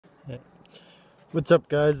Hey. What's up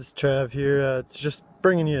guys, it's Trav here. It's just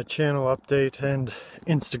bringing you a channel update and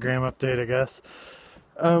Instagram update, I guess.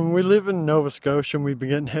 We live in Nova Scotia and we've been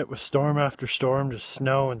getting hit with storm after storm, just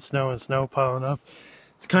snow and snow and snow piling up.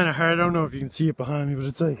 It's kind of hard. I don't know if you can see it behind me, but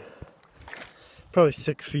it's like probably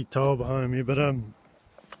 6 feet tall behind me. But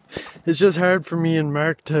it's just hard for me and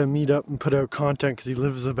Mark to meet up and put out content because he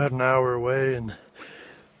lives about an hour away, and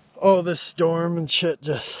all this storm and shit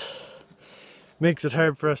just makes it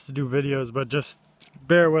hard for us to do videos. But just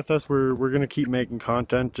bear with us, we're gonna keep making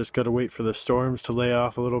content. Just gotta wait for the storms to lay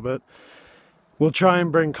off a little bit. We'll try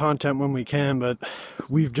and bring content when we can, but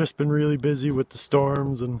we've just been really busy with the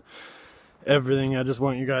storms and everything. I just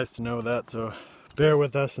want you guys to know that, so bear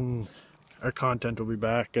with us and our content will be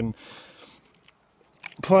back. And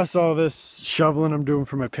plus all this shoveling I'm doing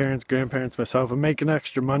for my parents, grandparents, myself, I'm making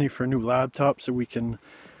extra money for a new laptop so we can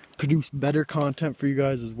produce better content for you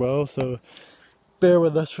guys as well. So bear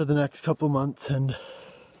with us for the next couple months and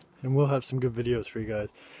we'll have some good videos for you guys.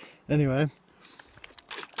 Anyway,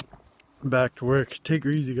 back to work. Take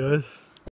her easy, guys.